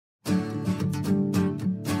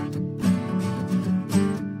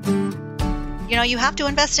you have to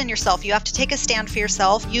invest in yourself. You have to take a stand for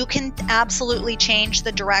yourself. You can absolutely change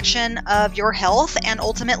the direction of your health and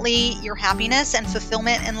ultimately your happiness and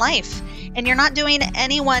fulfillment in life. And you're not doing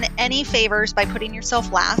anyone any favors by putting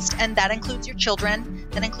yourself last. And that includes your children,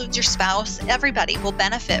 that includes your spouse. Everybody will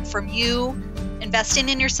benefit from you investing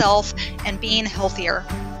in yourself and being healthier.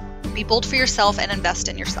 Be bold for yourself and invest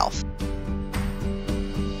in yourself.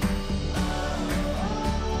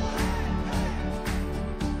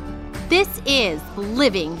 This is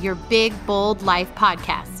Living Your Big Bold Life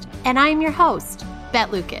podcast, and I'm your host,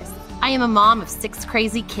 Bet Lucas. I am a mom of 6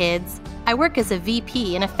 crazy kids. I work as a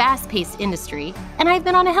VP in a fast-paced industry, and I've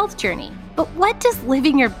been on a health journey. But what does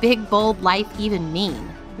living your big, bold life even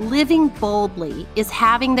mean? Living boldly is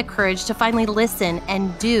having the courage to finally listen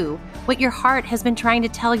and do what your heart has been trying to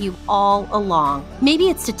tell you all along. Maybe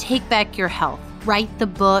it's to take back your health, write the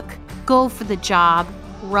book, go for the job,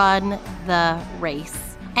 run the race.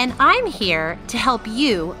 And I'm here to help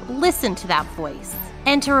you listen to that voice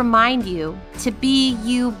and to remind you to be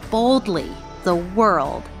you boldly. The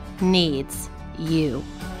world needs you.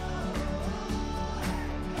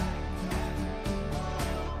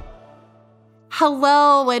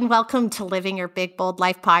 Hello and welcome to Living Your Big Bold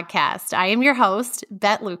Life podcast. I am your host,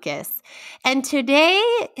 Bet Lucas. And today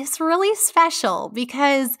is really special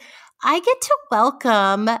because I get to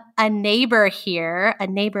welcome a neighbor here, a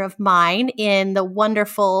neighbor of mine in the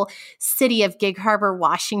wonderful city of Gig Harbor,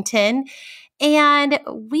 Washington. And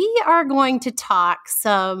we are going to talk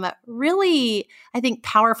some really, I think,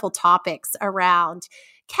 powerful topics around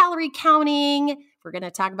calorie counting. We're going to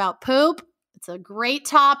talk about poop. It's a great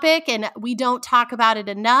topic and we don't talk about it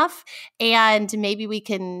enough. And maybe we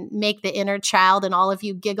can make the inner child and all of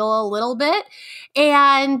you giggle a little bit.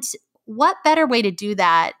 And what better way to do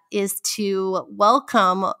that is to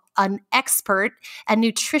welcome an expert, a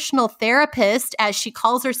nutritional therapist, as she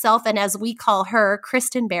calls herself and as we call her,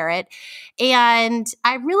 Kristen Barrett. And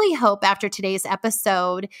I really hope after today's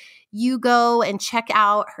episode, you go and check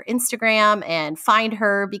out her Instagram and find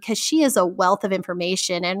her because she is a wealth of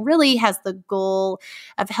information and really has the goal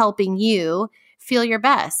of helping you feel your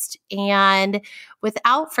best. And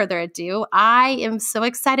without further ado, I am so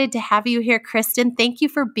excited to have you here, Kristen. Thank you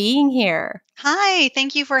for being here. Hi,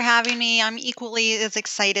 thank you for having me. I'm equally as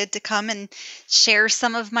excited to come and share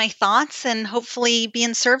some of my thoughts and hopefully be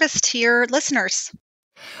in service to your listeners.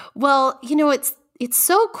 Well, it's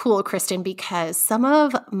so cool, Kristen, because some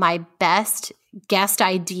of my best guest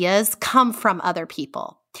ideas come from other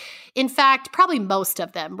people. In fact, probably most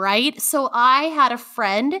of them, right? So I had a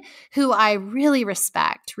friend who I really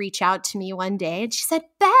respect reach out to me one day and she said,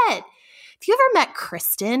 Bet, have you ever met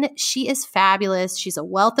Kristen? She is fabulous. She's a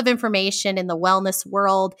wealth of information in the wellness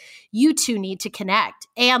world. You two need to connect.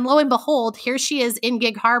 And lo and behold, here she is in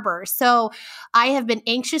Gig Harbor. So I have been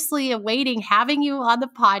anxiously awaiting having you on the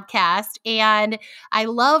podcast. And I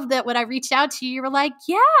love that when I reached out to you, you were like,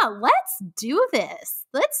 yeah, let's do this.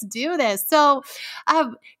 Let's do this. So,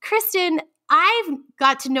 Kristen, I've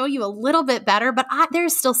got to know you a little bit better, but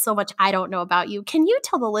there's still so much I don't know about you. Can you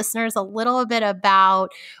tell the listeners a little bit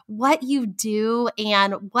about what you do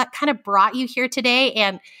and what kind of brought you here today?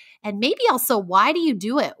 And maybe also, why do you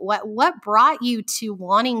do it? What brought you to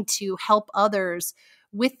wanting to help others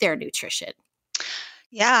with their nutrition?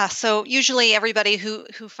 Yeah, so usually everybody who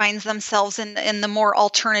finds themselves in the more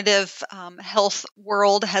alternative health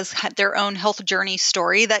world has had their own health journey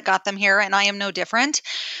story that got them here, and I am no different.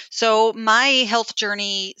 So my health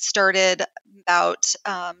journey started about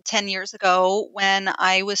 10 years ago when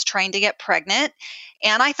I was trying to get pregnant,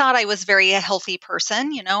 and I thought I was a healthy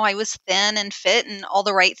person. I was thin and fit and all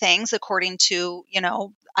the right things according to,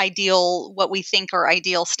 what we think are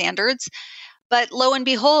ideal standards. But lo and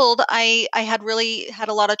behold, I had really had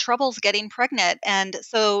a lot of troubles getting pregnant. And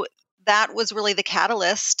so that was really the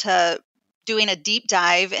catalyst to doing a deep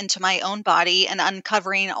dive into my own body and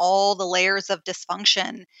uncovering all the layers of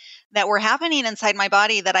dysfunction that were happening inside my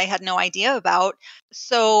body that I had no idea about.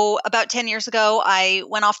 So about 10 years ago, I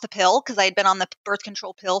went off the pill because I had been on the birth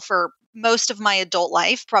control pill for most of my adult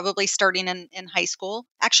life, probably starting in high school.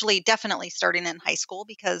 Actually, definitely starting in high school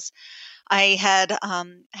because I had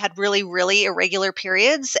really, really irregular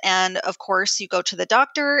periods. And of course, you go to the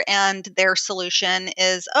doctor and their solution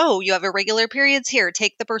is, oh, you have irregular periods? Here,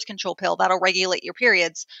 take the birth control pill. That'll regulate your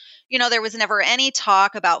periods. There was never any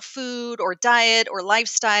talk about food or diet or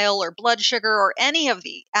lifestyle or blood sugar or any of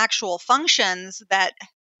the actual functions that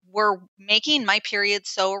were making my periods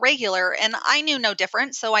so irregular. And I knew no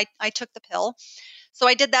different. So I took the pill. So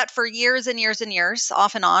I did that for years and years and years,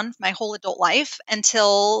 off and on, my whole adult life,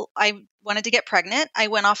 until I wanted to get pregnant. I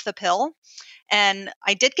went off the pill and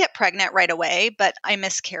I did get pregnant right away, but I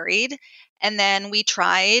miscarried. And then we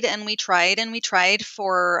tried and we tried and we tried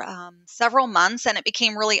for several months, and it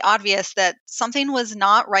became really obvious that something was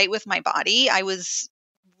not right with my body. I was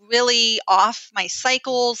really off my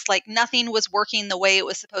cycles, like nothing was working the way it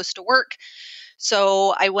was supposed to work.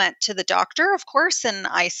 So I went to the doctor, of course, and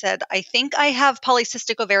I said, I think I have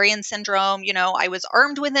polycystic ovarian syndrome. I was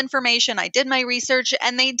armed with information. I did my research,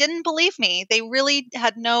 and they didn't believe me. They really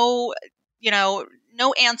had no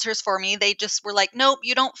answers for me. They just were like, nope,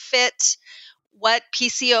 you don't fit what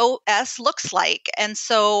PCOS looks like. And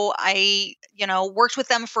so I, worked with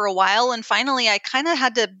them for a while. And finally, I kind of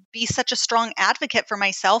had to be such a strong advocate for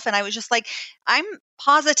myself. And I was just like, I'm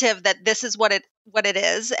positive that this is what it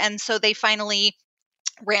is. And so they finally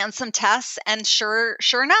ran some tests, and sure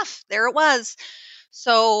enough, there it was.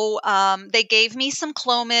 So they gave me some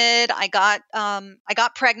Clomid. I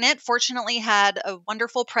got pregnant. Fortunately, had a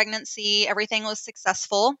wonderful pregnancy. Everything was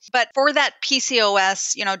successful. But for that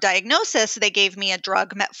PCOS, diagnosis, they gave me a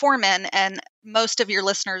drug, metformin, and most of your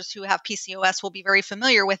listeners who have PCOS will be very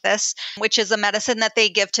familiar with this, which is a medicine that they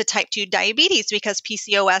give to type 2 diabetes because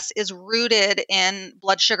PCOS is rooted in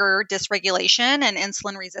blood sugar dysregulation and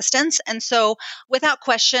insulin resistance. And so without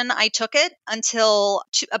question, I took it until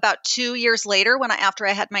about 2 years later after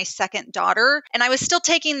I had my second daughter. And I was still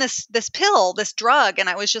taking this pill, this drug. And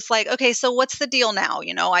I was just like, okay, so what's the deal now?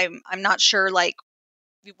 I'm not sure like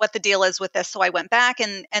what the deal is with this. So I went back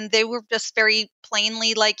and they were just very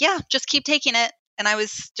plainly like, yeah, just keep taking it. And I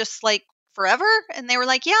was just like, forever? And they were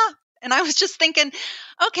like, yeah. And I was just thinking,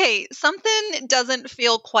 okay, something doesn't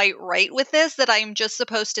feel quite right with this, that I'm just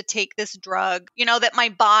supposed to take this drug, that my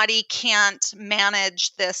body can't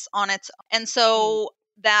manage this on its own. And so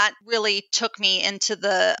that really took me into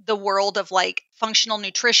the world of like functional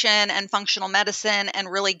nutrition and functional medicine,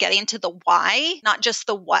 and really getting to the why, not just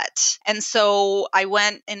the what. And so I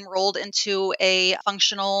enrolled into a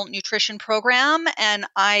functional nutrition program, and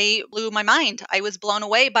I blew my mind. I was blown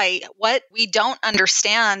away by what we don't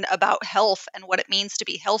understand about health and what it means to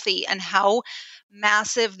be healthy, and how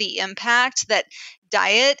massive the impact that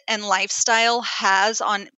diet and lifestyle has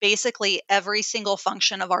on basically every single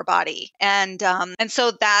function of our body. And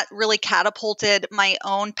so that really catapulted my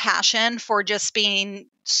own passion for just being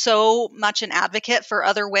so much an advocate for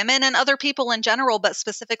other women and other people in general, but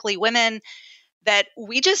specifically women, that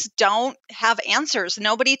we just don't have answers.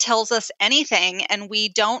 Nobody tells us anything, and we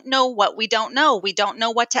don't know what we don't know. We don't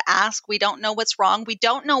know what to ask. We don't know what's wrong. We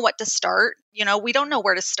don't know what to start. We don't know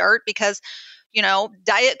where to start because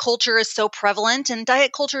diet culture is so prevalent, and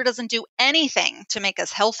diet culture doesn't do anything to make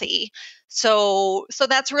us healthy. So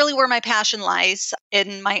that's really where my passion lies,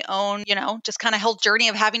 in my own, just kind of health journey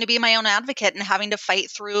of having to be my own advocate and having to fight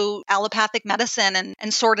through allopathic medicine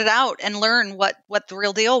and sort it out and learn what the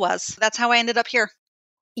real deal was. That's how I ended up here.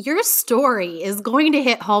 Your story is going to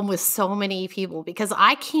hit home with so many people, because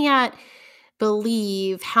I can't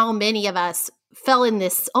believe how many of us fell in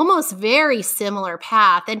this almost very similar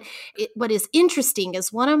path. And what is interesting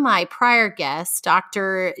is one of my prior guests,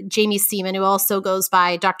 Dr. Jamie Seaman, who also goes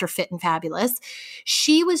by Dr. Fit and Fabulous,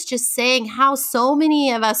 she was just saying how so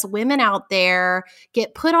many of us women out there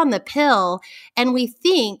get put on the pill, and we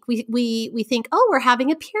think, oh, we're having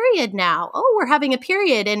a period now. Oh, we're having a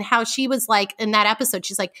period. And how she was like, in that episode,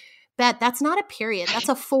 she's like, Bet, that's not a period. That's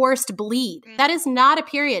a forced bleed. That is not a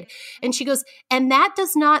period. And she goes, and that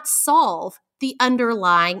does not solve the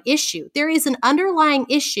underlying issue. There is an underlying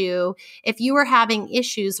issue if you are having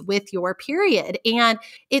issues with your period. And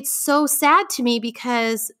it's so sad to me,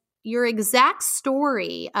 because your exact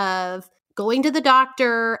story of going to the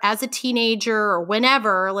doctor as a teenager or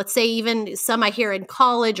whenever, let's say even some I hear in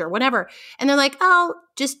college or whatever, and they're like, oh,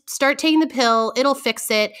 just start taking the pill, it'll fix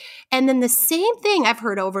it. And then the same thing I've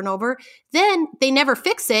heard over and over, then they never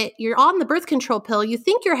fix it. You're on the birth control pill, you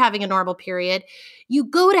think you're having a normal period, you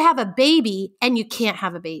go to have a baby and you can't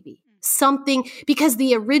have a baby. Something, because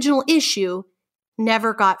the original issue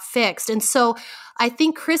never got fixed. And so I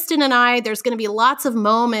think Kristen and I, there's going to be lots of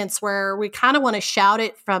moments where we kind of want to shout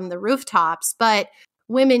it from the rooftops. But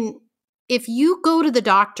women, if you go to the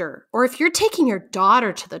doctor, or if you're taking your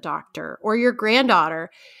daughter to the doctor or your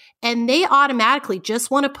granddaughter, and they automatically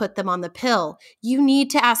just want to put them on the pill, you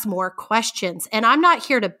need to ask more questions. And I'm not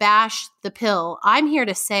here to bash the pill. I'm here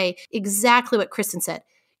to say exactly what Kristen said.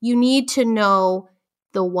 You need to know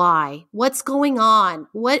the why. What's going on?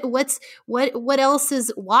 What else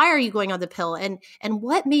is, why are you going on the pill? And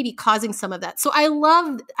what may be causing some of that? So I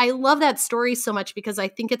love that story so much, because I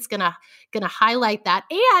think it's gonna highlight that.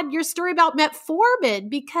 And your story about metformin,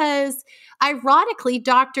 because ironically,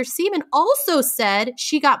 Dr. Seaman also said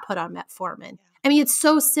she got put on metformin. I mean, it's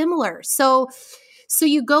so similar. So So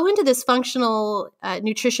you go into this functional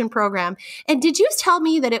nutrition program. And did you tell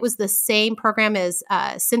me that it was the same program as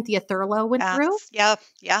Cynthia Thurlow went through? Yep.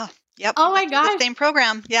 Yep. We Oh my went through the gosh. same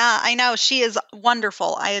program. Yeah, I know. She is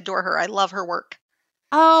wonderful. I adore her. I love her work.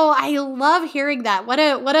 Oh, I love hearing that. What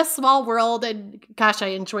a small world. And gosh, I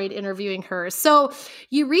enjoyed interviewing her. So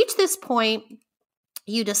you reach this point,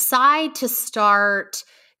 you decide to start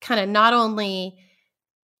kind of not only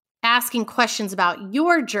asking questions about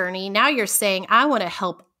your journey, now you're saying, I want to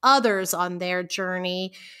help others on their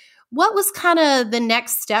journey. What was kind of the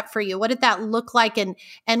next step for you? What did that look like? And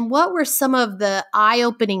what were some of the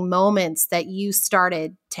eye-opening moments that you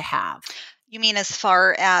started to have? You mean as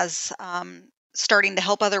far as starting to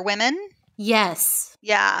help other women? Yes.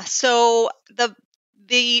 Yeah. So the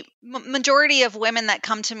majority of women that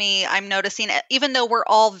come to me, I'm noticing, even though we're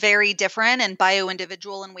all very different and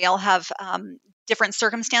bio-individual, and we all have different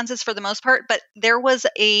circumstances for the most part, but there's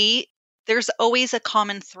always a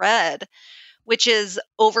common thread, which is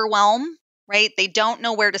overwhelm, right? They don't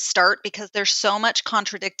know where to start because there's so much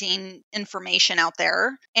contradicting information out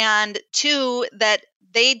there. And two, that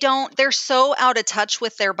they're so out of touch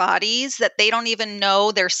with their bodies that they don't even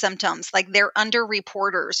know their symptoms. Like they're under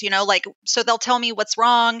reporters, so they'll tell me what's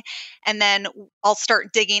wrong. And then I'll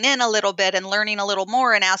start digging in a little bit and learning a little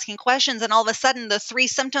more and asking questions. And all of a sudden the 3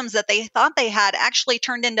 symptoms that they thought they had actually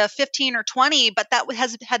turned into 15 or 20, but that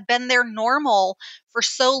had been their normal for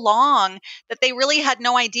so long that they really had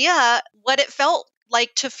no idea what it felt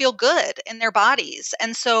like to feel good in their bodies.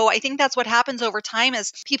 And so I think that's what happens over time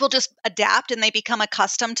is people just adapt and they become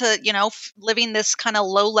accustomed to, living this kind of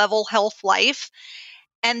low level health life.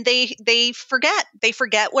 And they forget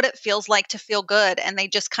what it feels like to feel good. And they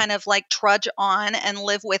just kind of like trudge on and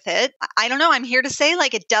live with it. I don't know. I'm here to say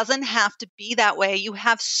like, it doesn't have to be that way. You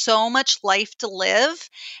have so much life to live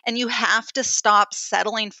and you have to stop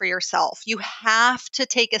settling for yourself. You have to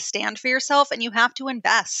take a stand for yourself and you have to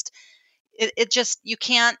invest. You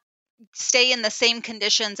can't stay in the same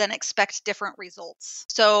conditions and expect different results.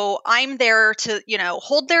 So I'm there to,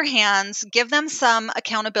 hold their hands, give them some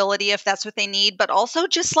accountability if that's what they need, but also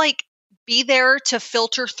just like be there to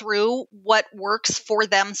filter through what works for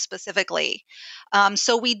them specifically.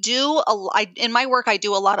 So we do, in my work, I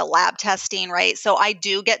do a lot of lab testing, right? So I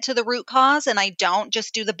do get to the root cause and I don't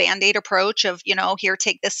just do the Band-Aid approach of, here,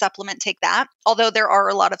 take this supplement, take that. Although there are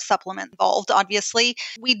a lot of supplement involved, obviously.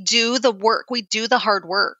 We do the work, we do the hard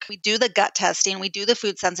work, we do the gut testing, we do the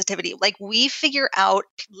food sensitivity. Like we figure out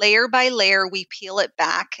layer by layer, we peel it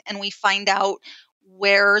back and we find out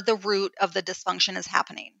where the root of the dysfunction is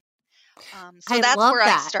happening. So I that's love where I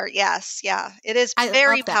that. start. Yes. Yeah. It is I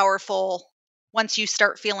very love that. powerful once you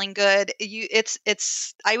start feeling good. I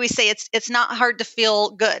always say it's not hard to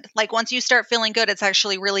feel good. Like once you start feeling good, it's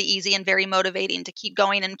actually really easy and very motivating to keep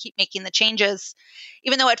going and keep making the changes.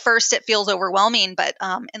 Even though at first it feels overwhelming, but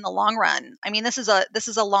in the long run, I mean, this is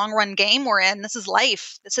a long run game we're in. This is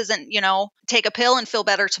life. This isn't, take a pill and feel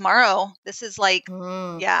better tomorrow. This is like,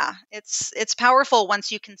 yeah, it's powerful once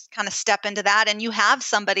you can kind of step into that and you have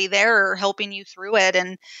somebody there helping you through it.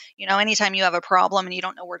 And, anytime you have a problem and you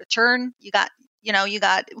don't know where to turn, you got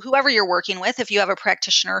whoever you're working with. If you have a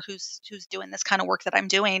practitioner who's doing this kind of work that I'm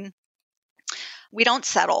doing, we don't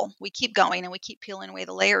settle. We keep going and we keep peeling away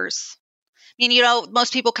the layers. I mean,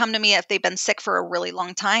 most people come to me if they've been sick for a really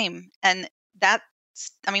long time, and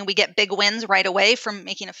we get big wins right away from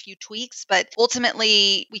making a few tweaks, but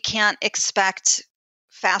ultimately we can't expect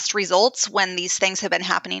fast results when these things have been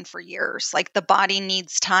happening for years. Like the body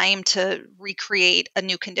needs time to recreate a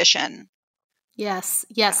new condition. Yes.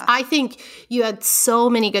 Yeah. I think you had so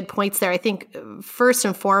many good points there. I think first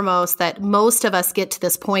and foremost that most of us get to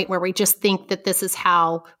this point where we just think that this is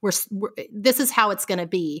how it's going to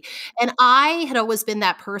be. And I had always been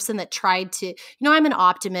that person that tried to, I'm an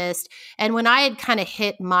optimist. And when I had kind of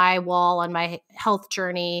hit my wall on my health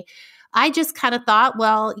journey, I just kind of thought,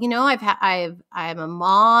 well, I'm a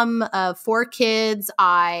mom of 4 kids.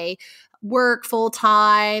 I work full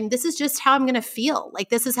time. This is just how I'm going to feel. Like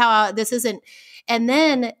this isn't. And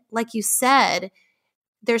then, like you said,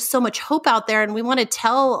 there's so much hope out there. And we want to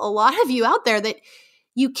tell a lot of you out there that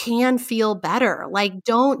you can feel better. Like,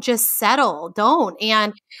 don't just settle. Don't.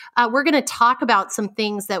 And we're going to talk about some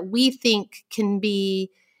things that we think can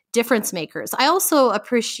be difference makers. I also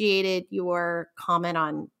appreciated your comment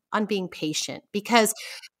on being patient, because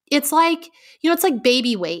it's like, it's like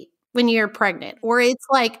baby weight when you're pregnant, or it's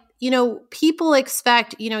like, people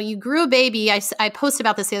expect, you grew a baby. I posted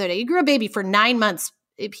about this the other day. You grew a baby for 9 months,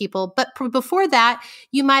 people, but before that,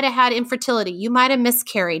 you might have had infertility. You might have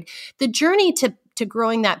miscarried. The journey to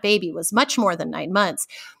growing that baby was much more than 9 months.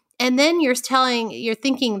 And then you're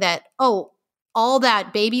thinking that, oh, all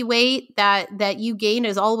that baby weight that you gain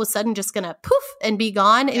is all of a sudden just going to poof and be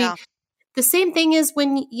gone. I mean, Yeah. the same thing is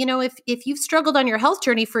when, if you've struggled on your health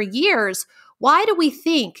journey for years, why do we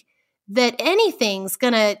think that anything's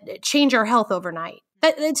going to change our health overnight?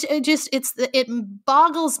 It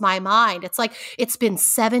boggles my mind. It's like, it's been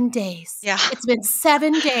 7 days. Yeah. It's been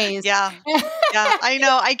 7 days. Yeah. Yeah. I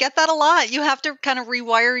know. I get that a lot. You have to kind of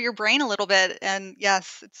rewire your brain a little bit. And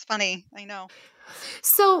yes, it's funny. I know.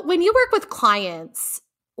 So when you work with clients,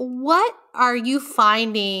 what are you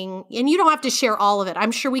finding? And you don't have to share all of it.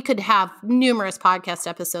 I'm sure we could have numerous podcast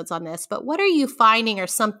episodes on this, but what are you finding are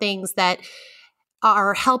some things that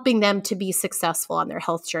are helping them to be successful on their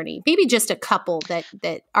health journey? Maybe just a couple that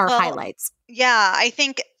are highlights. Yeah, I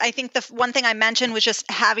think the one thing I mentioned was just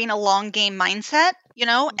having a long game mindset,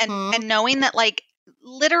 and knowing that like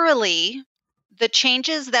literally the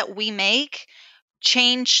changes that we make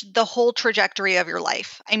change the whole trajectory of your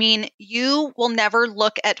life. I mean, you will never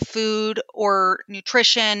look at food or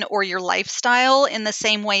nutrition or your lifestyle in the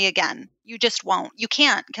same way again. You just won't. You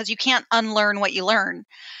can't, because you can't unlearn what you learn.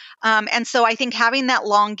 And so I think having that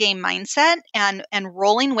long game mindset and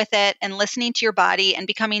rolling with it and listening to your body and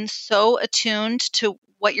becoming so attuned to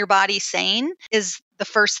what your body's saying is the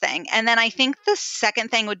first thing. And then I think the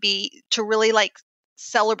second thing would be to really like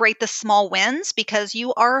celebrate the small wins, because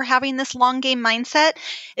you are having this long game mindset.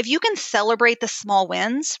 If you can celebrate the small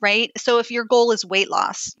wins, right? So if your goal is weight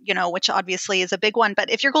loss, which obviously is a big one, but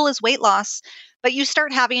if your goal is weight loss, but you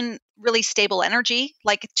start having really stable energy,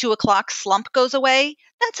 like 2:00 slump goes away,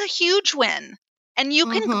 that's a huge win. And you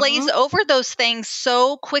can glaze over those things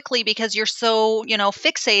so quickly because you're so,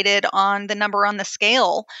 fixated on the number on the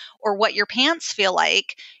scale or what your pants feel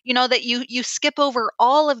like, that you skip over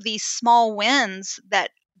all of these small wins that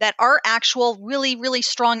are actual really, really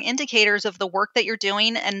strong indicators of the work that you're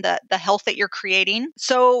doing and the health that you're creating.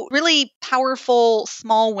 So really powerful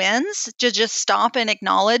small wins to just stop and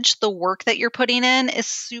acknowledge the work that you're putting in is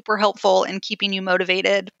super helpful in keeping you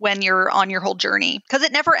motivated when you're on your whole journey, because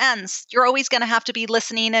it never ends. You're always going to have to be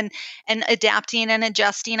listening and adapting and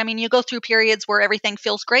adjusting. I mean, you go through periods where everything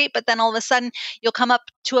feels great, but then all of a sudden you'll come up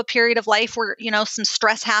to a period of life where, some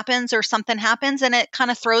stress happens or something happens and it kind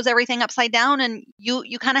of throws everything upside down, and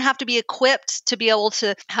you kind of have to be equipped to be able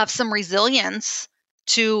to have some resilience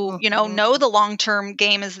to, know the long-term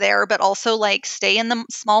game is there, but also like stay in the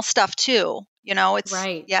small stuff too. It's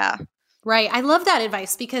right. Yeah. Right. I love that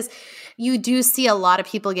advice, because you do see a lot of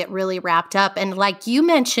people get really wrapped up. And like you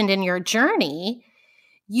mentioned in your journey,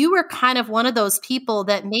 you were kind of one of those people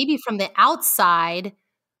that maybe from the outside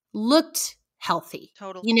looked healthy.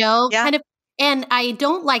 Totally. Kind of. And I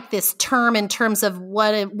don't like this term in terms of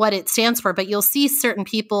what it stands for, but you'll see certain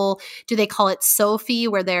people, do they call it SOFI,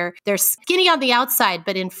 where they're skinny on the outside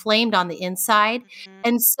but inflamed on the inside.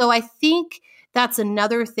 And so I think that's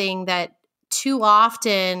another thing that too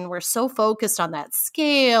often we're so focused on that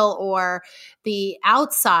scale or the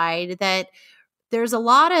outside that there's a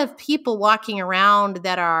lot of people walking around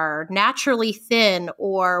that are naturally thin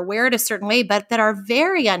or wear it a certain way, but that are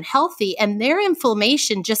very unhealthy, and their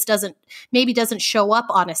inflammation just doesn't show up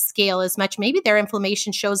on a scale as much. Maybe their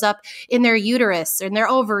inflammation shows up in their uterus, in their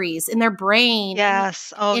ovaries, in their brain.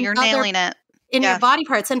 Yes. Oh, you're nailing it. In your body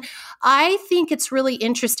parts. And I think it's really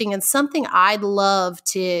interesting, and something I'd love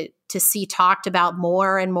to see talked about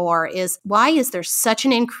more and more is, why is there such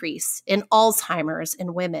an increase in Alzheimer's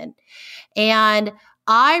in women? And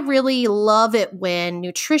I really love it when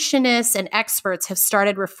nutritionists and experts have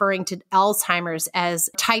started referring to Alzheimer's as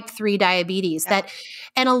type 3 diabetes.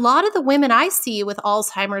 And a lot of the women I see with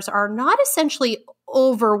Alzheimer's are not essentially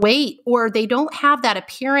overweight, or they don't have that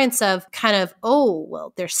appearance of kind of, oh,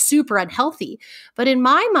 well, they're super unhealthy. But in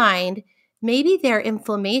my mind, maybe their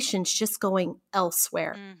inflammation's just going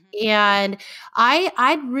elsewhere. And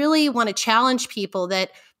I'd really want to challenge people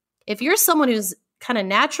that if you're someone who's kind of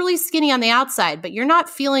naturally skinny on the outside, but you're not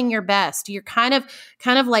feeling your best, you're kind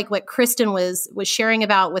of like what Kristen was sharing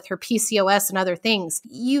about with her PCOS and other things,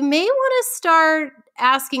 you may want to start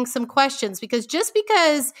asking some questions, because just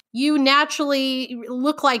because you naturally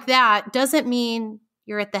look like that doesn't mean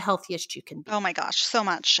you're at the healthiest you can be. Oh my gosh, so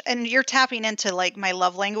much. And you're tapping into like my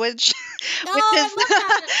love language,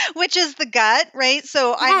 which is the gut, right?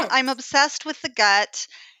 So yes. I'm obsessed with the gut,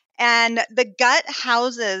 and the gut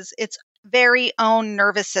houses its very own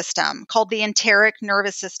nervous system called the enteric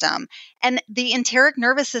nervous system. And the enteric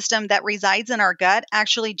nervous system that resides in our gut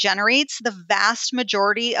actually generates the vast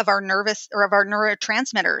majority of our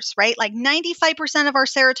neurotransmitters, right? Like 95% of our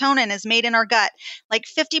serotonin is made in our gut, like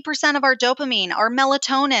 50% of our dopamine, our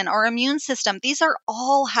melatonin, our immune system. These are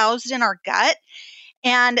all housed in our gut.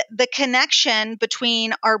 And the connection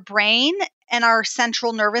between our brain and our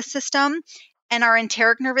central nervous system and our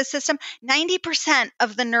enteric nervous system, 90%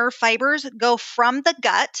 of the nerve fibers go from the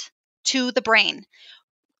gut to the brain.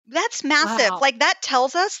 That's massive. Wow. Like that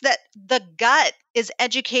tells us that the gut is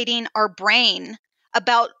educating our brain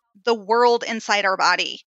about the world inside our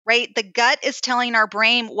body, right? The gut is telling our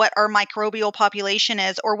brain what our microbial population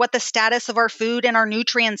is, or what the status of our food and our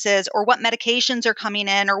nutrients is, or what medications are coming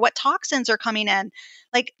in, or what toxins are coming in.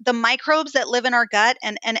 Like the microbes that live in our gut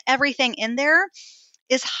and everything in there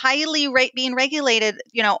is highly being regulated.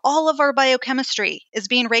 All of our biochemistry is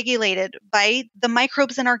being regulated by the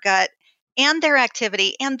microbes in our gut and their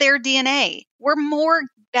activity and their DNA. We're more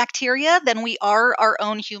bacteria than we are our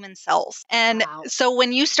own human cells. And Wow. so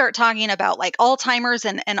when you start talking about like Alzheimer's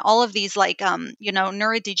and all of these like,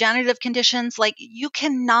 neurodegenerative conditions, like you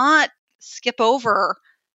cannot skip over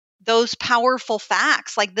those powerful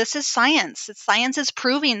facts. Like this is science. Science is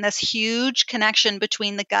proving this huge connection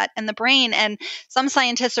between the gut and the brain. And some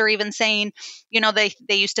scientists are even saying, they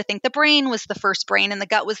used to think the brain was the first brain and the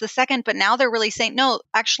gut was the second, but now they're really saying, no,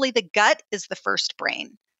 actually the gut is the first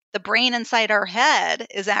brain. The brain inside our head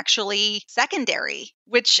is actually secondary,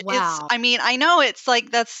 which Wow. is, I know it's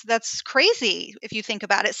like, that's crazy if you think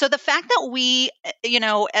about it. So the fact that we,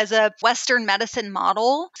 as a Western medicine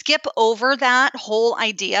model, skip over that whole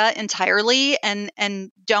idea entirely and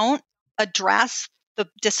don't address the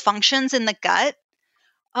dysfunctions in the gut.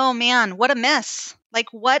 Oh man, what a miss. Like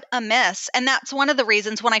what a miss. And that's one of the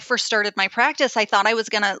reasons when I first started my practice, I thought I was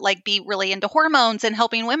going to like be really into hormones and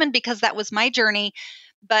helping women because that was my journey.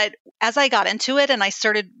 But as I got into it and I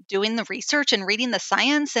started doing the research and reading the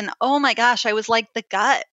science, and oh my gosh, I was like, the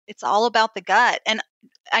gut. It's all about the gut. And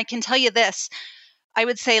I can tell you this, I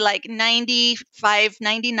would say like 95,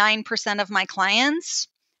 99% of my clients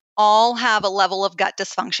all have a level of gut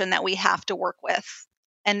dysfunction that we have to work with.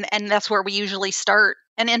 And that's where we usually start.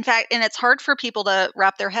 And in fact, it's hard for people to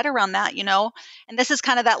wrap their head around that, and this is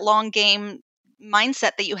kind of that long game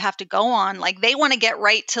mindset that you have to go on. Like they want to get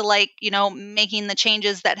right to like, making the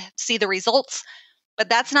changes that see the results, but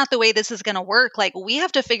that's not the way this is going to work. Like we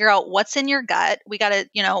have to figure out what's in your gut. We got to,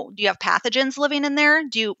 do you have pathogens living in there?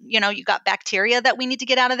 Do you got bacteria that we need to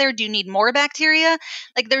get out of there? Do you need more bacteria?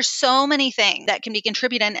 Like there's so many things that can be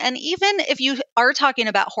contributing. And even if you are talking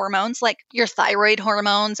about hormones, like your thyroid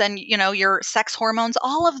hormones and, your sex hormones,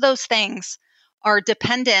 all of those things are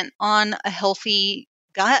dependent on a healthy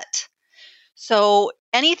gut. So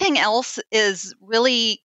anything else is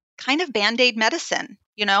really kind of Band-Aid medicine,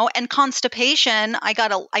 and constipation. I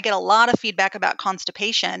get a lot of feedback about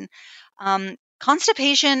constipation.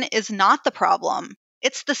 Constipation is not the problem.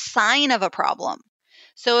 It's the sign of a problem.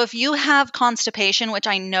 So if you have constipation, which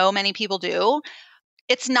I know many people do,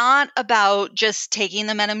 it's not about just taking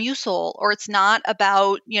the Metamucil, or it's not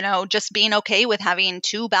about, just being okay with having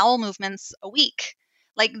 2 bowel movements a week.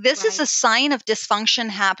 Like this is a sign of dysfunction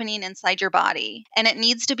happening inside your body, and it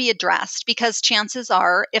needs to be addressed because chances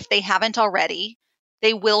are, if they haven't already,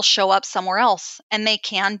 they will show up somewhere else, and they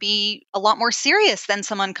can be a lot more serious than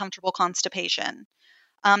some uncomfortable constipation.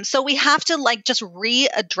 So we have to like just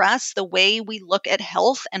readdress the way we look at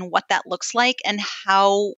health and what that looks like and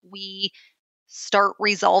how we start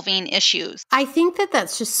resolving issues. I think that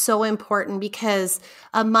that's just so important because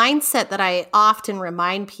a mindset that I often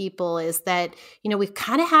remind people is that, we've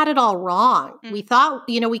kind of had it all wrong. Mm-hmm. We thought,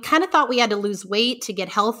 we kind of thought we had to lose weight to get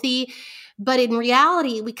healthy. But in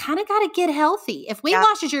reality, we kind of got to get healthy. If weight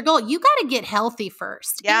loss is your goal, you got to get healthy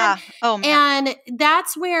first. Yeah. And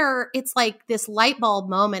that's where it's like this light bulb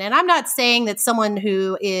moment. And I'm not saying that someone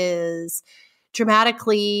who is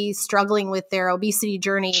dramatically struggling with their obesity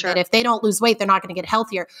journey, that if they don't lose weight, they're not going to get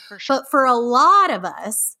healthier. But for a lot of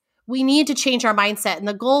us, we need to change our mindset. And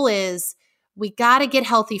the goal is we got to get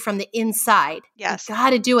healthy from the inside. Yes. We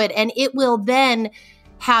got to do it. And it will then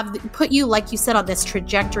put you, like you said, on this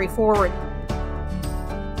trajectory forward.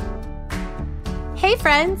 Hey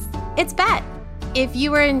friends, it's Bet. If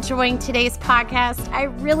you are enjoying today's podcast, I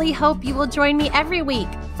really hope you will join me every week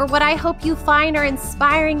for what I hope you find are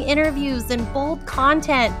inspiring interviews and bold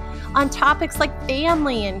content on topics like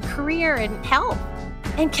family and career and health.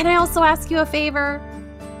 And can I also ask you a favor?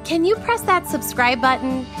 Can you press that subscribe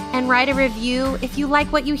button and write a review if you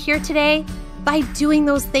like what you hear today? By doing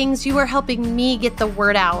those things, you are helping me get the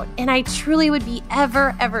word out, and I truly would be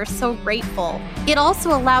ever, ever so grateful. It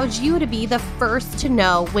also allows you to be the first to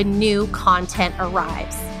know when new content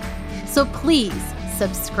arrives. So please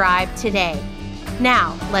subscribe today.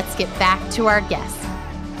 Now, let's get back to our guest.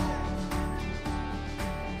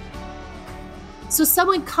 So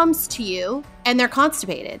someone comes to you and they're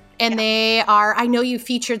constipated And they are, I know you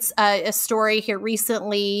featured a story here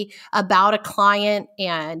recently about a client.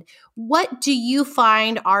 And what do you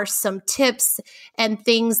find are some tips and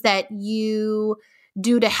things that you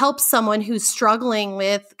do to help someone who's struggling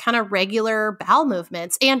with kind of regular bowel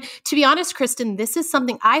movements? And to be honest, Kristen, this is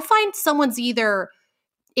something I find someone's either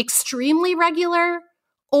extremely regular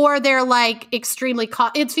or they're like extremely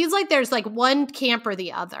it feels like there's like one camp or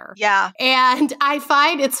the other. Yeah. And I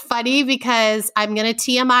find it's funny because I'm going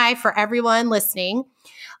to TMI for everyone listening.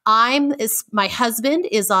 My husband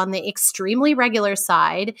is on the extremely regular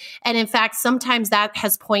side. And in fact, sometimes that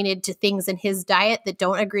has pointed to things in his diet that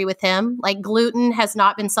don't agree with him. Like gluten has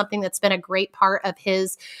not been something that's been a great part of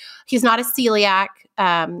he's not a celiac,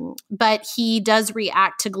 but he does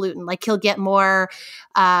react to gluten. Like he'll get more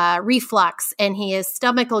reflux and his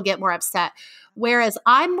stomach will get more upset. Whereas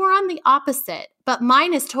I'm more on the opposite, but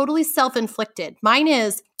mine is totally self-inflicted. Mine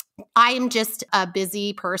is, I am just a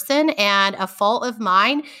busy person, and a fault of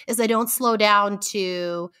mine is I don't slow down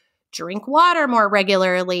to drink water more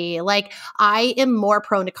regularly. Like I am more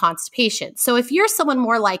prone to constipation. So if you're someone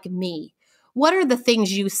more like me, what are the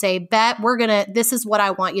things you say, Bet, this is what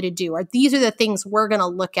I want you to do, or these are the things we're going to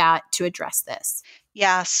look at to address this?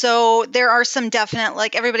 Yeah. So there are some definite,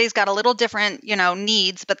 like everybody's got a little different,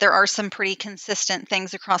 needs, but there are some pretty consistent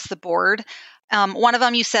things across the board. One of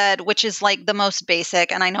them you said, which is like the most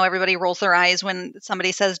basic, and I know everybody rolls their eyes when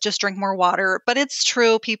somebody says just drink more water, but it's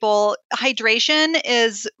true, people. Hydration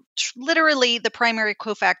is literally the primary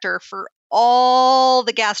cofactor for all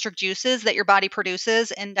the gastric juices that your body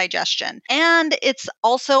produces in digestion. And it's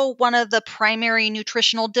also one of the primary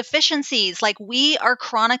nutritional deficiencies. Like we are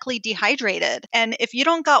chronically dehydrated. And if you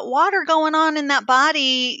don't got water going on in that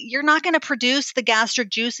body, you're not going to produce the gastric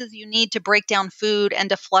juices you need to break down food and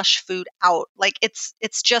to flush food out. Like it's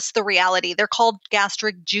just the reality. They're called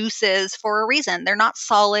gastric juices for a reason. They're not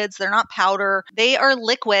solids, they're not powder. They are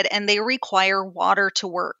liquid and they require water to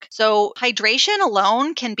work. So hydration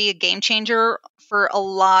alone can be a game changer for a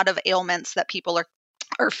lot of ailments that people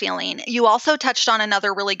are feeling. You also touched on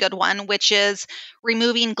another really good one, which is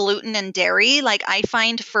removing gluten and dairy. Like I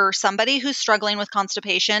find for somebody who's struggling with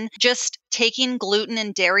constipation, just taking gluten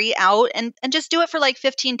and dairy out and just do it for like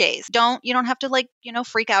 15 days. You don't have to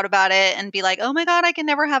freak out about it and be like, oh my God, I can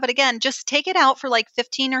never have it again. Just take it out for like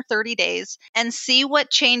 15 or 30 days and see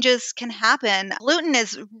what changes can happen. Gluten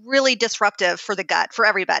is really disruptive for the gut, for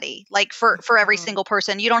everybody, like for every single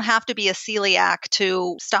person. You don't have to be a celiac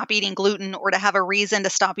to stop eating gluten or to have a reason to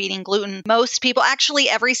stop eating gluten. Most people, actually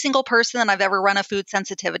every single person that I've ever run a food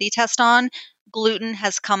sensitivity test on, gluten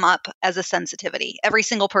has come up as a sensitivity. Every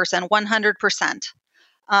single person, 100%.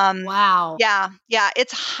 Wow. Yeah.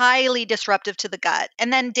 It's highly disruptive to the gut.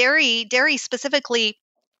 And then dairy specifically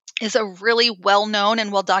is a really well-known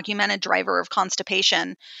and well-documented driver of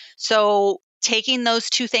constipation. So taking those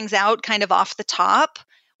two things out kind of off the top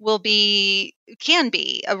can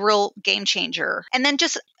be a real game changer. And then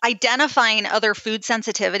just identifying other food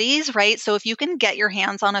sensitivities, right? So if you can get your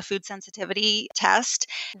hands on a food sensitivity test,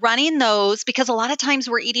 running those, because a lot of times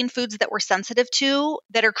we're eating foods that we're sensitive to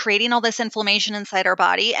that are creating all this inflammation inside our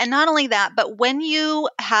body. And not only that, but when you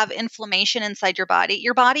have inflammation inside your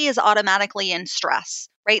body is automatically in stress,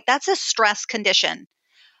 right? That's a stress condition.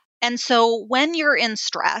 And so when you're in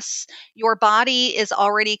stress, your body is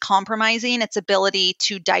already compromising its ability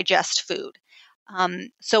to digest food.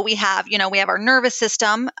 So we have our nervous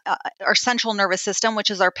system, our central nervous system,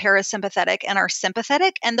 which is our parasympathetic and our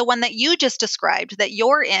sympathetic. And the one that you just described that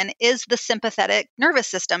you're in is the sympathetic nervous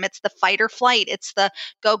system. It's the fight or flight. It's the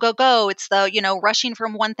go, go, go. It's the, rushing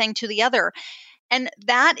from one thing to the other. And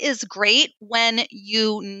that is great when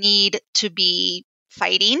you need to be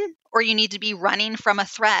fighting or you need to be running from a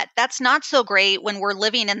threat. That's not so great when we're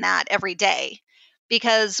living in that every day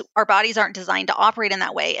because our bodies aren't designed to operate in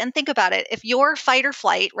that way. And think about it. If you're fight or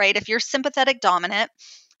flight, right, if you're sympathetic dominant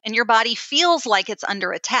and your body feels like it's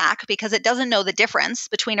under attack because it doesn't know the difference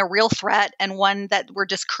between a real threat and one that we're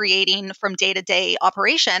just creating from day-to-day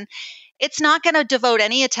operation, it's not going to devote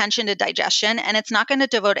any attention to digestion and it's not going to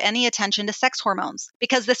devote any attention to sex hormones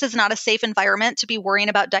because this is not a safe environment to be worrying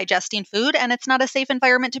about digesting food and it's not a safe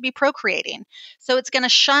environment to be procreating. So it's going to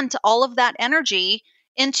shunt all of that energy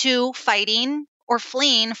into fighting or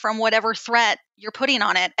fleeing from whatever threat you're putting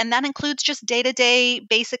on it. And that includes just day-to-day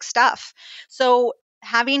basic stuff. So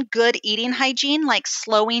having good eating hygiene, like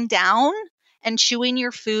slowing down and chewing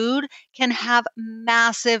your food, can have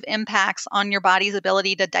massive impacts on your body's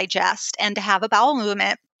ability to digest and to have a bowel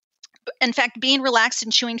movement. In fact, being relaxed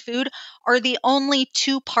and chewing food are the only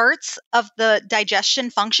two parts of the digestion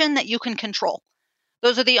function that you can control.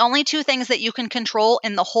 Those are the only two things that you can control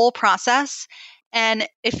in the whole process. And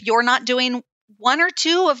if you're not doing one or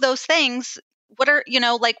two of those things, what are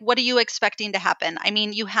you expecting to happen? I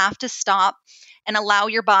mean, you have to stop and allow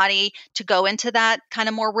your body to go into that kind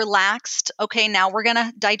of more relaxed. Okay, now we're going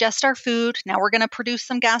to digest our food. Now we're going to produce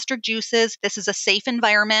some gastric juices. This is a safe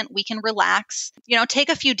environment. We can relax. Take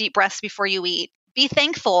a few deep breaths before you eat. Be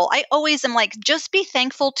thankful. I always am like, just be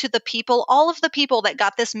thankful to the people, all of the people that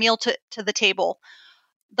got this meal to the table.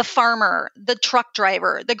 The farmer, the truck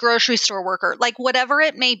driver, the grocery store worker, like whatever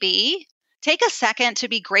it may be, take a second to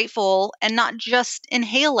be grateful and not just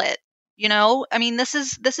inhale it. I mean, this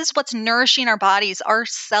is what's nourishing our bodies. Our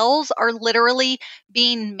cells are literally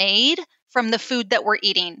being made from the food that we're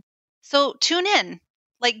eating. So tune in.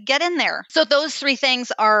 Like, get in there. So those three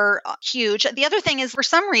things are huge. The other thing is, for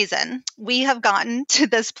some reason, we have gotten to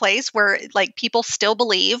this place where like people still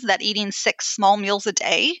believe that eating 6 small meals a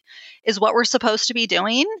day is what we're supposed to be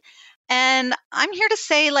doing. And I'm here to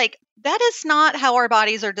say, like, that is not how our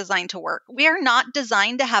bodies are designed to work. We are not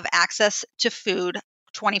designed to have access to food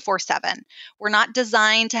 24/7. We're not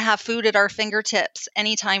designed to have food at our fingertips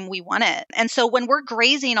anytime we want it. And so when we're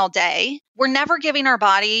grazing all day, we're never giving our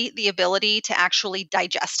body the ability to actually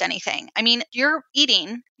digest anything. I mean, you're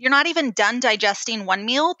not even done digesting one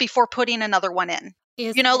meal before putting another one in.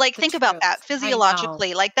 Think about that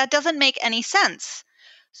physiologically. Like, that doesn't make any sense.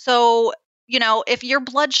 So if your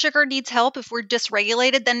blood sugar needs help, if we're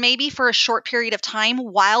dysregulated, then maybe for a short period of time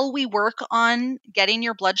while we work on getting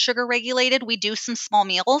your blood sugar regulated, we do some small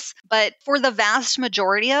meals. But for the vast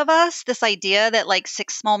majority of us, this idea that like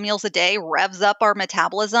 6 small meals a day revs up our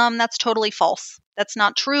metabolism, that's totally false. That's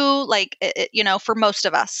not true, for most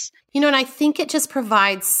of us. And I think it just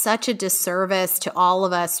provides such a disservice to all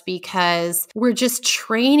of us because we're just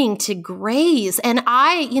training to graze. And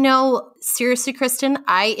seriously, Kristen,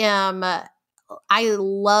 I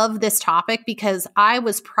love this topic because I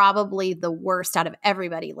was probably the worst out of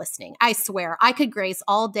everybody listening. I swear, I could graze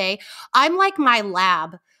all day. I'm like my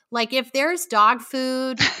lab. Like, if there's dog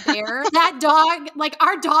food there, that dog, like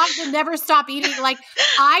our dog will never stop eating. Like,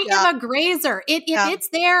 I am a grazer. If it's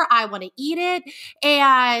there, I want to eat it.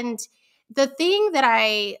 And the thing that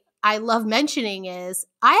I love mentioning is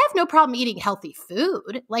I have no problem eating healthy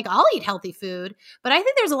food. Like, I'll eat healthy food, but I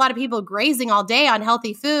think there's a lot of people grazing all day on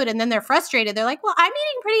healthy food and then they're frustrated. They're like, well, I'm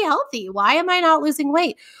eating pretty healthy. Why am I not losing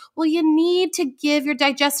weight? Well, you need to give your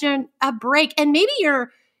digestion a break. And maybe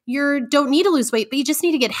you don't need to lose weight, but you just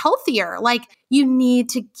need to get healthier. Like, you need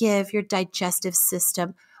to give your digestive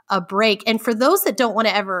system a break. And for those that don't want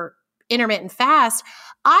to ever intermittent fast,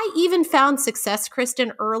 I even found success,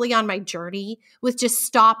 Kristen, early on my journey with just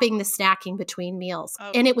stopping the snacking between meals.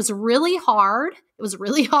 Oh. And it was really hard.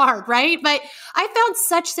 Right? But I found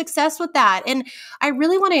such success with that. And I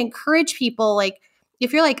really want to encourage people, like,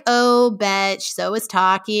 if you're like, oh, Betch, so is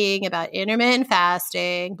talking about intermittent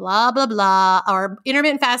fasting, blah, blah, blah, or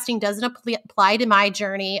intermittent fasting doesn't apply to my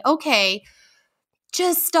journey. Okay,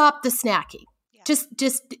 just stop the snacking. Yeah.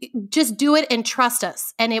 Just do it and trust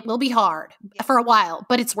us. And it will be hard for a while,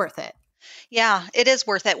 but it's worth it. Yeah, it is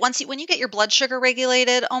worth it. When you get your blood sugar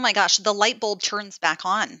regulated, oh my gosh, the light bulb turns back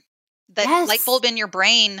on. The light bulb in your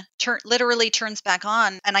brain literally turns back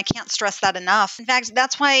on. And I can't stress that enough. In fact,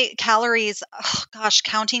 that's why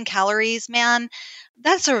counting calories, man,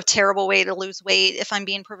 that's a terrible way to lose weight, if I'm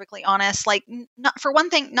being perfectly honest. Like, for one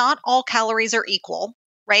thing, not all calories are equal,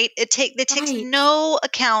 right? It takes no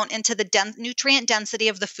account into the nutrient density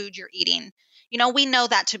of the food you're eating. We know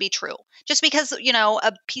that to be true. Just because,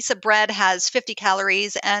 a piece of bread has 50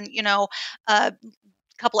 calories and,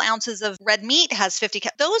 couple ounces of red meat has 50.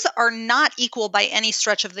 Those are not equal by any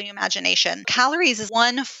stretch of the imagination. Calories is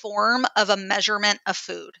one form of a measurement of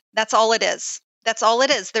food. That's all it is.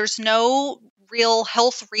 There's no real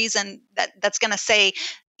health reason that's going to say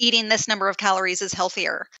eating this number of calories is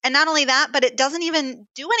healthier. And not only that, but it doesn't even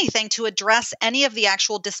do anything to address any of the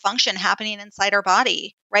actual dysfunction happening inside our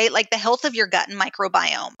body, right? Like the health of your gut and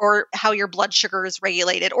microbiome, or how your blood sugar is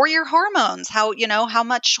regulated, or your hormones, how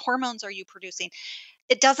much hormones are you producing?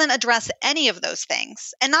 It doesn't address any of those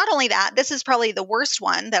things. And not only that, this is probably the worst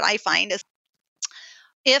one that I find is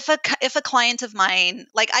if a client of mine,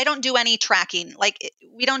 like, I don't do any tracking, like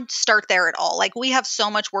we don't start there at all. Like, we have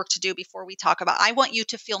so much work to do before we talk about, I want you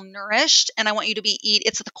to feel nourished and I want you to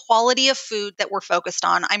it's the quality of food that we're focused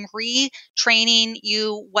on. I'm retraining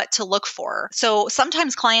you what to look for. So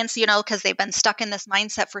sometimes clients, because they've been stuck in this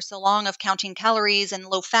mindset for so long of counting calories and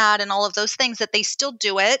low fat and all of those things, that they still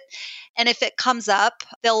do it. And if it comes up,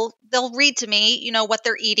 they'll read to me, what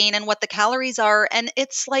they're eating and what the calories are. And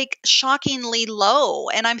it's like shockingly low.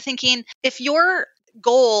 And I'm thinking, if your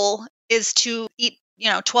goal is to eat,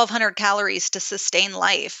 1,200 calories to sustain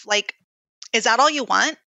life, like, Is that all you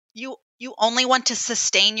want? You only want to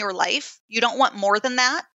sustain your life? You don't want more than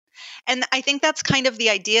that? And I think that's kind of the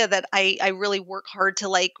idea that I really work hard to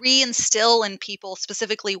like reinstill in people,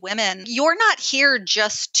 specifically women. You're not here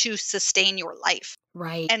just to sustain your life.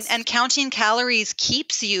 Right. And counting calories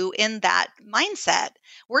keeps you in that mindset.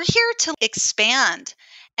 We're here to expand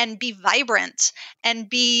and be vibrant and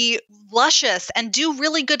be luscious and do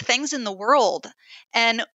really good things in the world.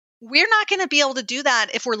 And we're not going to be able to do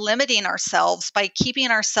that if we're limiting ourselves by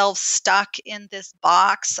keeping ourselves stuck in this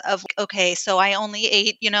box of, okay, so I only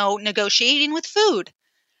ate, negotiating with food.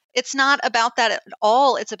 It's not about that at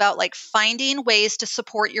all. It's about like finding ways to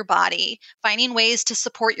support your body, finding ways to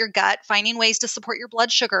support your gut, finding ways to support your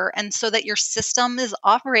blood sugar, and so that your system is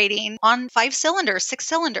operating on 5 cylinders, 6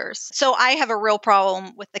 cylinders. So I have a real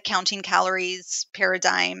problem with the counting calories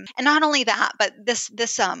paradigm. And not only that, but this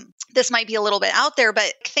might be a little bit out there,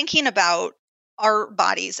 but thinking about our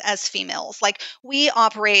bodies as females, like we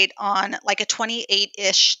operate on like a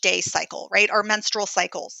 28-ish day cycle, right? Our menstrual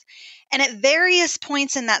cycles. And at various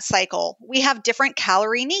points in that cycle, we have different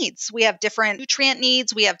calorie needs. We have different nutrient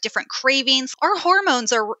needs. We have different cravings. Our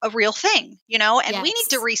hormones are a real thing, and we need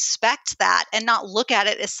to respect that and not look at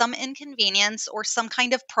it as some inconvenience or some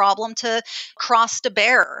kind of problem to cross to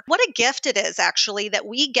bear. What a gift it is actually that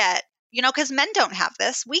we get, because men don't have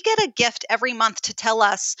this. We get a gift every month to tell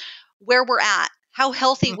us where we're at, how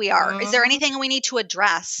healthy we are. Is there anything we need to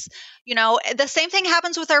address? The same thing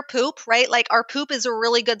happens with our poop, right? Like our poop is a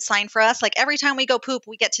really good sign for us. Like every time we go poop,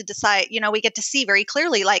 we get to decide, we get to see very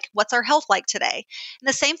clearly, like what's our health like today? And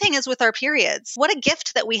the same thing is with our periods. What a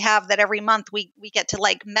gift that we have that every month we get to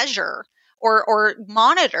like measure or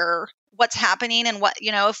monitor what's happening and what,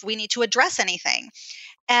 if we need to address anything.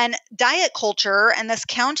 And diet culture and this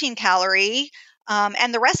counting calorie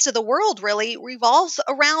and the rest of the world really revolves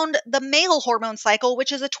around the male hormone cycle,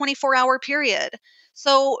 which is a 24-hour period.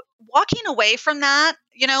 So walking away from that,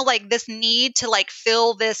 like this need to like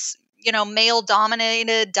fill this, male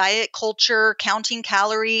dominated diet culture, counting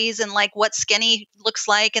calories and like what skinny looks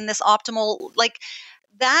like and this optimal, like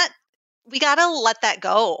that, we got to let that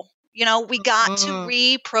go. We got to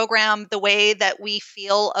reprogram the way that we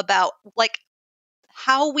feel about like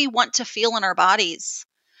how we want to feel in our bodies.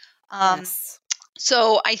 Yes.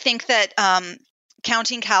 So I think that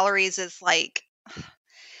counting calories is like,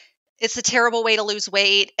 it's a terrible way to lose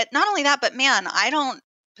weight. Not only that, but man, I don't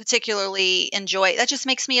particularly enjoy, that just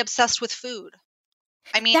makes me obsessed with food.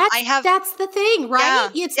 I mean, that's the thing, right?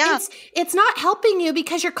 Yeah, it's not helping you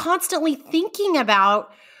because you're constantly thinking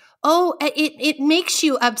about, it makes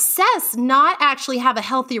you obsess, not actually have a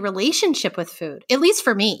healthy relationship with food, at least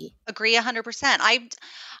for me. Agree 100%.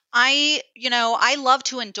 I love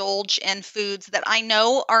to indulge in foods that I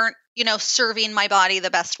know aren't, serving my body the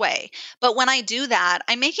best way. But when I do that,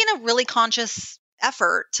 I'm making a really conscious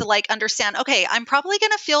effort to like understand, okay, I'm probably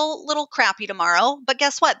going to feel a little crappy tomorrow, but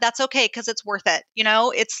guess what? That's okay because it's worth it.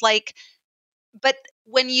 It's like, but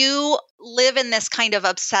when you live in this kind of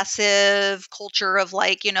obsessive culture of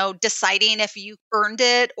like, deciding if you earned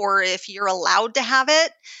it or if you're allowed to have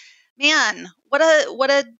it, man, what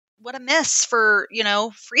a miss for,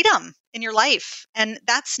 freedom in your life. And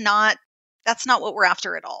that's not what we're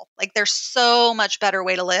after at all. Like there's so much better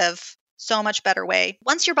way to live, so much better way.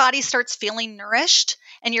 Once your body starts feeling nourished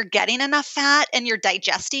and you're getting enough fat and you're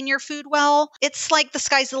digesting your food well, it's like the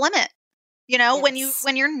sky's the limit. Yes.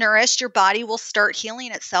 When you're nourished, your body will start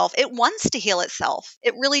healing itself. It wants to heal itself.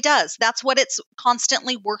 It really does. That's what it's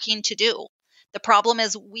constantly working to do. The problem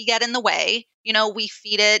is we get in the way, we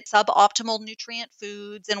feed it suboptimal nutrient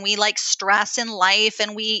foods and we like stress in life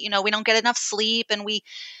and we don't get enough sleep and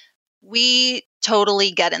we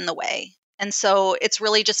totally get in the way. And so it's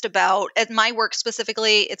really just about, at my work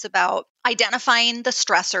specifically, it's about identifying the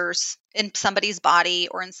stressors in somebody's body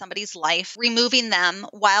or in somebody's life, removing them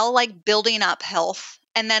while like building up health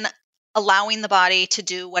and then allowing the body to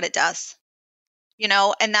do what it does,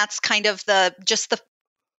 and that's kind of the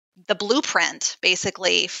blueprint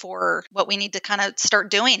basically for what we need to kind of start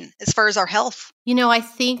doing as far as our health. I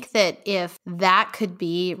think that if that could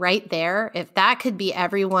be right there, if that could be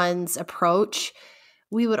everyone's approach,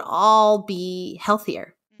 we would all be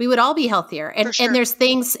healthier. We would all be healthier. And sure. And there's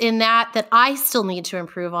things in that I still need to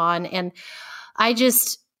improve on. And I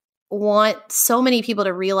just want so many people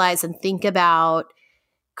to realize and think about,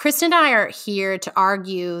 Kristen and I are here to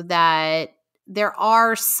argue that there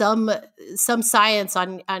are some science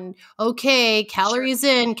on okay, calories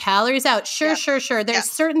in, calories out. Sure. There's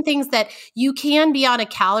certain things that you can be on a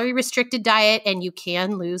calorie restricted diet and you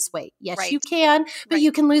can lose weight. Yes, right. you can, but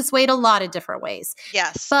you can lose weight a lot of different ways.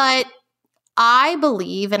 Yes. But I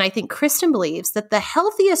believe, and I think Kristen believes, that the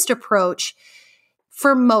healthiest approach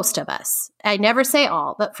for most of us, I never say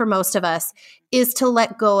all, but for most of us, is to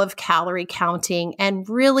let go of calorie counting and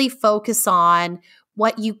really focus on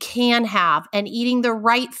what you can have and eating the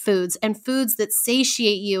right foods and foods that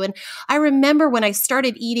satiate you. And I remember when I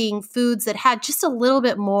started eating foods that had just a little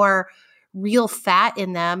bit more real fat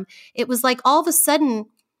in them, it was like all of a sudden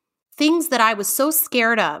things that I was so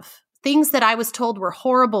scared of, things that I was told were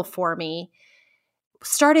horrible for me,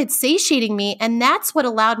 started satiating me. And that's what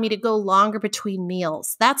allowed me to go longer between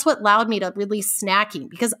meals. That's what allowed me to release snacking,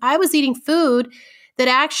 because I was eating food that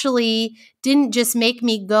actually didn't just make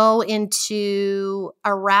me go into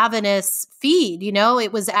a ravenous feed.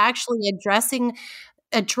 It was actually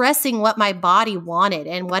addressing what my body wanted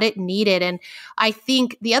and what it needed. And I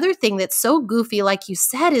think the other thing that's so goofy, like you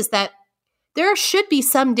said, is that there should be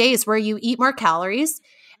some days where you eat more calories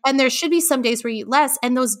and there should be some days where you eat less.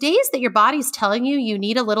 And those days that your body's telling you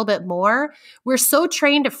need a little bit more, we're so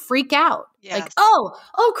trained to freak out. Yes. Like,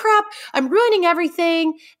 oh crap, I'm ruining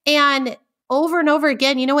everything. And over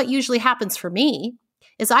again, you know what usually happens for me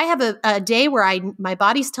is I have a day where my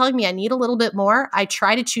body's telling me I need a little bit more. I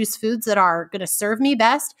try to choose foods that are going to serve me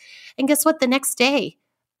best. And guess what? The next day,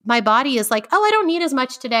 my body is like, oh, I don't need as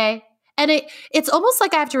much today. And it's almost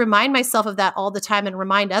like I have to remind myself of that all the time and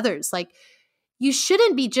remind others, like, you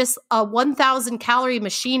shouldn't be just a 1,000 calorie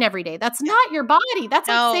machine every day. That's not your body. That's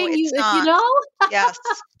like saying Yes,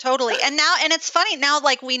 totally. And it's funny now,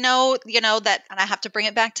 like we know, that, and I have to bring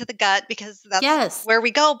it back to the gut because that's where we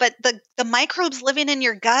go. But the microbes living in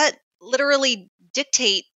your gut literally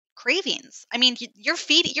dictate cravings. I mean,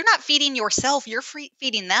 you're not feeding yourself, you're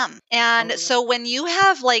feeding them. And so when you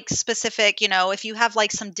have like specific, if you have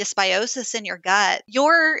like some dysbiosis in your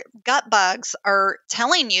gut bugs are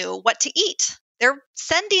telling you what to eat. They're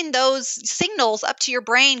sending those signals up to your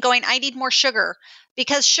brain going, I need more sugar,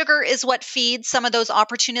 because sugar is what feeds some of those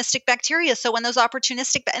opportunistic bacteria. So when those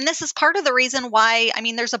and this is part of the reason why, I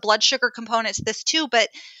mean, there's a blood sugar component to this too, but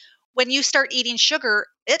when you start eating sugar,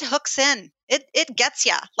 it hooks in. It gets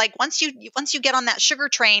you. Like once you get on that sugar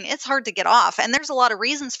train, it's hard to get off. And there's a lot of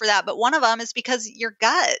reasons for that, but one of them is because your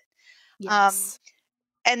gut. Yes.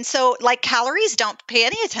 And so like calories don't pay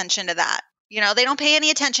any attention to that. They don't pay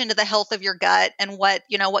any attention to the health of your gut and what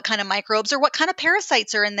kind of microbes or what kind of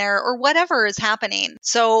parasites are in there or whatever is happening.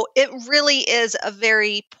 So it really is a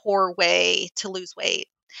very poor way to lose weight.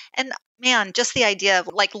 And man, just the idea of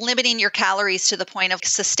like limiting your calories to the point of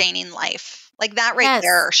sustaining life, like that right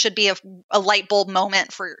there should be a light bulb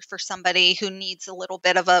moment for somebody who needs a little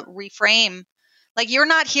bit of a reframe. Like you're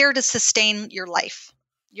not here to sustain your life.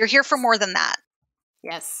 You're here for more than that.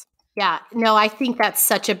 Yes. Yeah. No, I think that's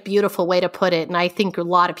such a beautiful way to put it. And I think a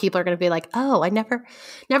lot of people are going to be like, oh, I never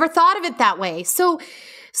thought of it that way. So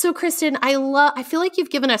Kristen, I feel like you've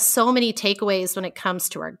given us so many takeaways when it comes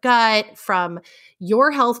to our gut, from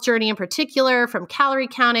your health journey in particular, from calorie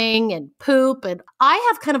counting and poop. And I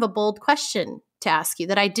have kind of a bold question to ask you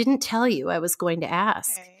that I didn't tell you I was going to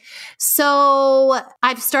ask. Okay. So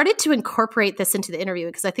I've started to incorporate this into the interview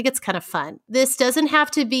because I think it's kind of fun. This doesn't have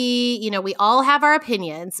to be, we all have our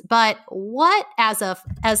opinions, but what, as a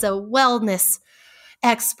wellness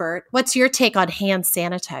expert, what's your take on hand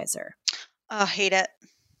sanitizer? Oh, hate it.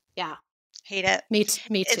 Yeah. Hate it. Me too.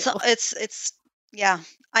 It's yeah.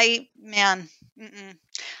 I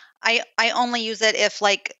only use it if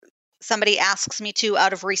like somebody asks me to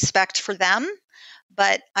out of respect for them,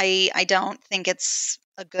 but I don't think it's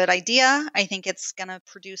a good idea. I think it's going to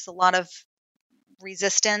produce a lot of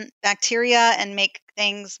resistant bacteria and make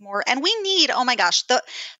things more, and we need, oh my gosh,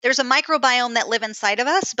 there's a microbiome that live inside of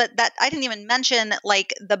us, but that I didn't even mention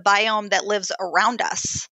like the biome that lives around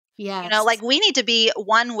us. Yeah. Like we need to be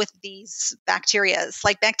one with these bacterias.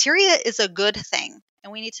 Like bacteria is a good thing.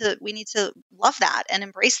 And we need to love that and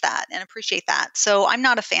embrace that and appreciate that. So I'm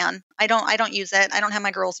not a fan. I don't use it. I don't have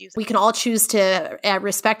my girls use it. We can all choose to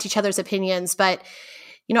respect each other's opinions, but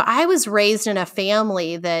I was raised in a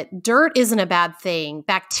family that dirt isn't a bad thing.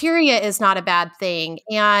 Bacteria is not a bad thing.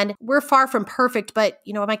 And we're far from perfect, but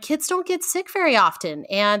my kids don't get sick very often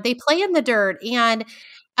and they play in the dirt. And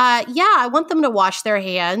I want them to wash their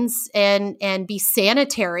hands and be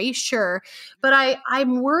sanitary, sure. But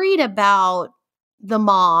I'm worried about the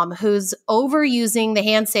mom who's overusing the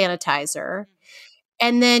hand sanitizer.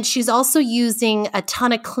 And then she's also using a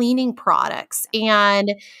ton of cleaning products.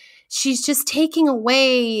 And she's just taking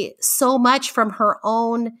away so much from her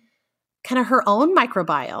own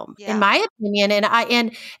microbiome, in my opinion.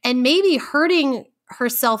 And maybe hurting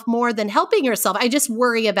herself more than helping herself. I just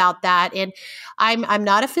worry about that. And I'm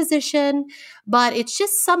not a physician, but it's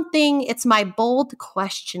just something, it's my bold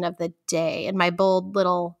question of the day and my bold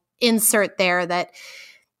little insert there that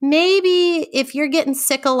maybe if you're getting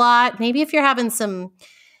sick a lot, maybe if you're having some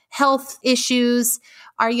health issues,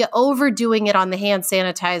 are you overdoing it on the hand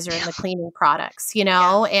sanitizer and the cleaning products, you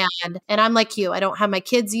know? Yeah. And I'm like you, I don't have my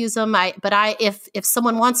kids use them. But if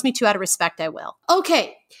someone wants me to out of respect, I will.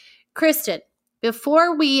 Okay, Kristen,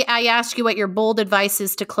 before I ask you what your bold advice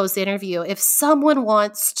is to close the interview, if someone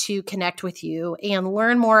wants to connect with you and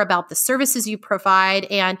learn more about the services you provide,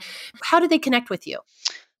 and how do they connect with you?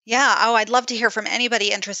 Yeah. Oh, I'd love to hear from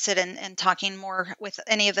anybody interested in talking more with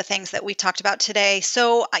any of the things that we talked about today.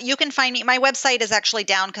 So you can find me. My website is actually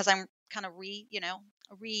down because I'm kind of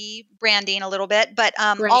rebranding a little bit, but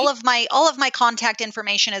Right. all of my contact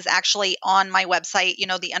information is actually on my website,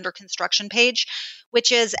 the under construction page,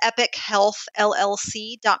 which is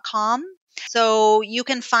epichealthllc.com. So you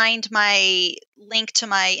can find my link to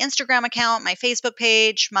my Instagram account, my Facebook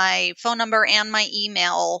page, my phone number, and my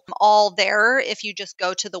email all there if you just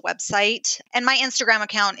go to the website. And my Instagram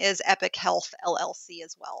account is Epic Health LLC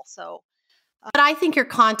as well. So But I think your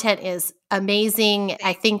content is amazing.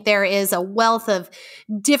 I think there is a wealth of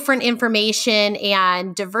different information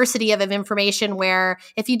and diversity of information where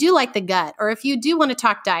if you do like the gut, or if you do want to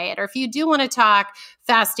talk diet, or if you do want to talk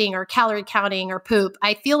fasting or calorie counting or poop,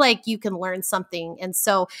 I feel like you can learn something. And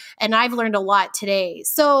I've learned a lot today.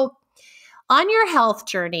 So on your health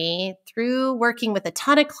journey, through working with a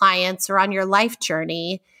ton of clients or on your life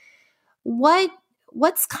journey,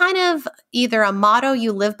 what's kind of either a motto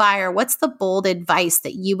you live by, or what's the bold advice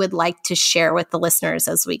that you would like to share with the listeners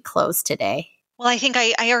as we close today? Well, I think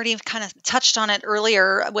I already kind of touched on it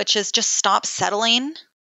earlier, which is just stop settling,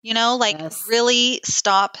 Yes. really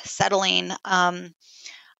stop settling.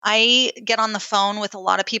 I get on the phone with a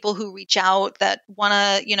lot of people who reach out that want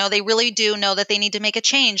to, they really do know that they need to make a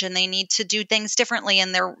change and they need to do things differently.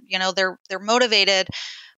 And they're motivated,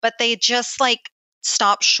 but they just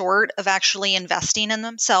stop short of actually investing in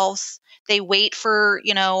themselves. They wait for,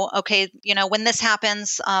 okay, when this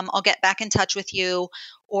happens, I'll get back in touch with you,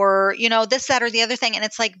 or, this, that, or the other thing. And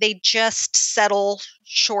it's like they just settle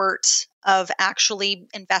short of actually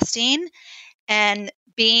investing and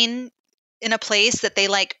being in a place that they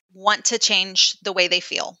want to change the way they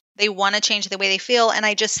feel. They want to change the way they feel. And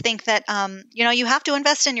I just think that, you have to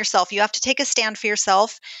invest in yourself. You have to take a stand for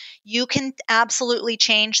yourself. You can absolutely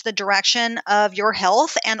change the direction of your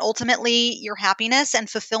health and ultimately your happiness and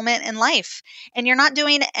fulfillment in life. And you're not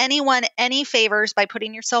doing anyone any favors by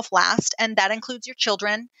putting yourself last. And that includes your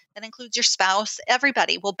children, that includes your spouse.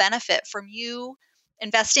 Everybody will benefit from you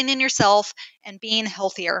investing in yourself and being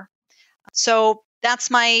healthier. So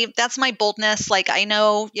that's my boldness. I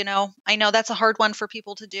know that's a hard one for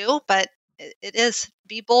people to do, but it is.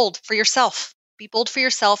 Be bold for yourself. Be bold for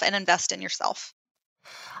yourself and invest in yourself.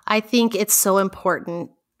 I think it's so important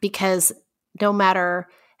because no matter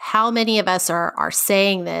how many of us are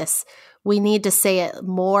saying this, we need to say it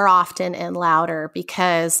more often and louder,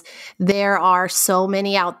 because there are so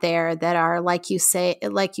many out there that are, like you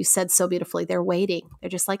said so beautifully, they're waiting. They're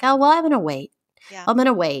just like, oh, well, I'm going to wait. Yeah. I'm going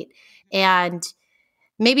to wait. And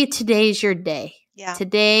maybe today's your day. Yeah.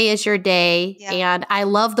 Today is your day. Yeah. And I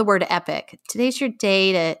love the word epic. Today's your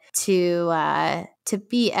day to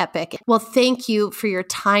be epic. Well, thank you for your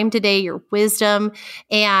time today, your wisdom.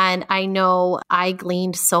 And I know I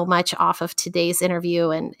gleaned so much off of today's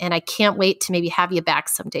interview, and I can't wait to maybe have you back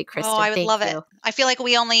someday, Kristen. Oh, I would love it. I feel like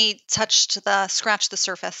we only scratched the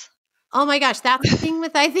surface. Oh my gosh, that's the thing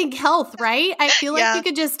with, I think, health, right? I feel like we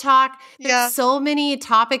could just talk. There's so many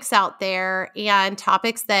topics out there, and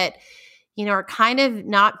topics that, are kind of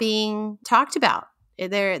not being talked about.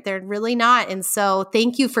 They're really not. And so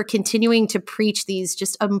thank you for continuing to preach these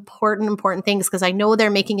just important things, because I know they're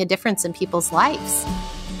making a difference in people's lives.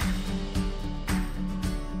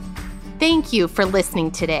 Thank you for listening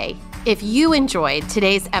today. If you enjoyed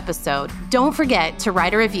today's episode, don't forget to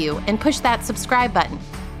write a review and push that subscribe button.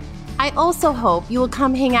 I also hope you will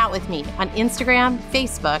come hang out with me on Instagram,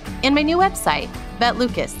 Facebook, and my new website,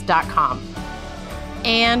 betlucas.com.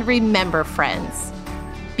 And remember, friends,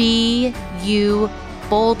 be you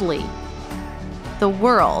boldly. The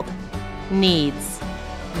world needs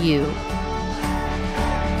you.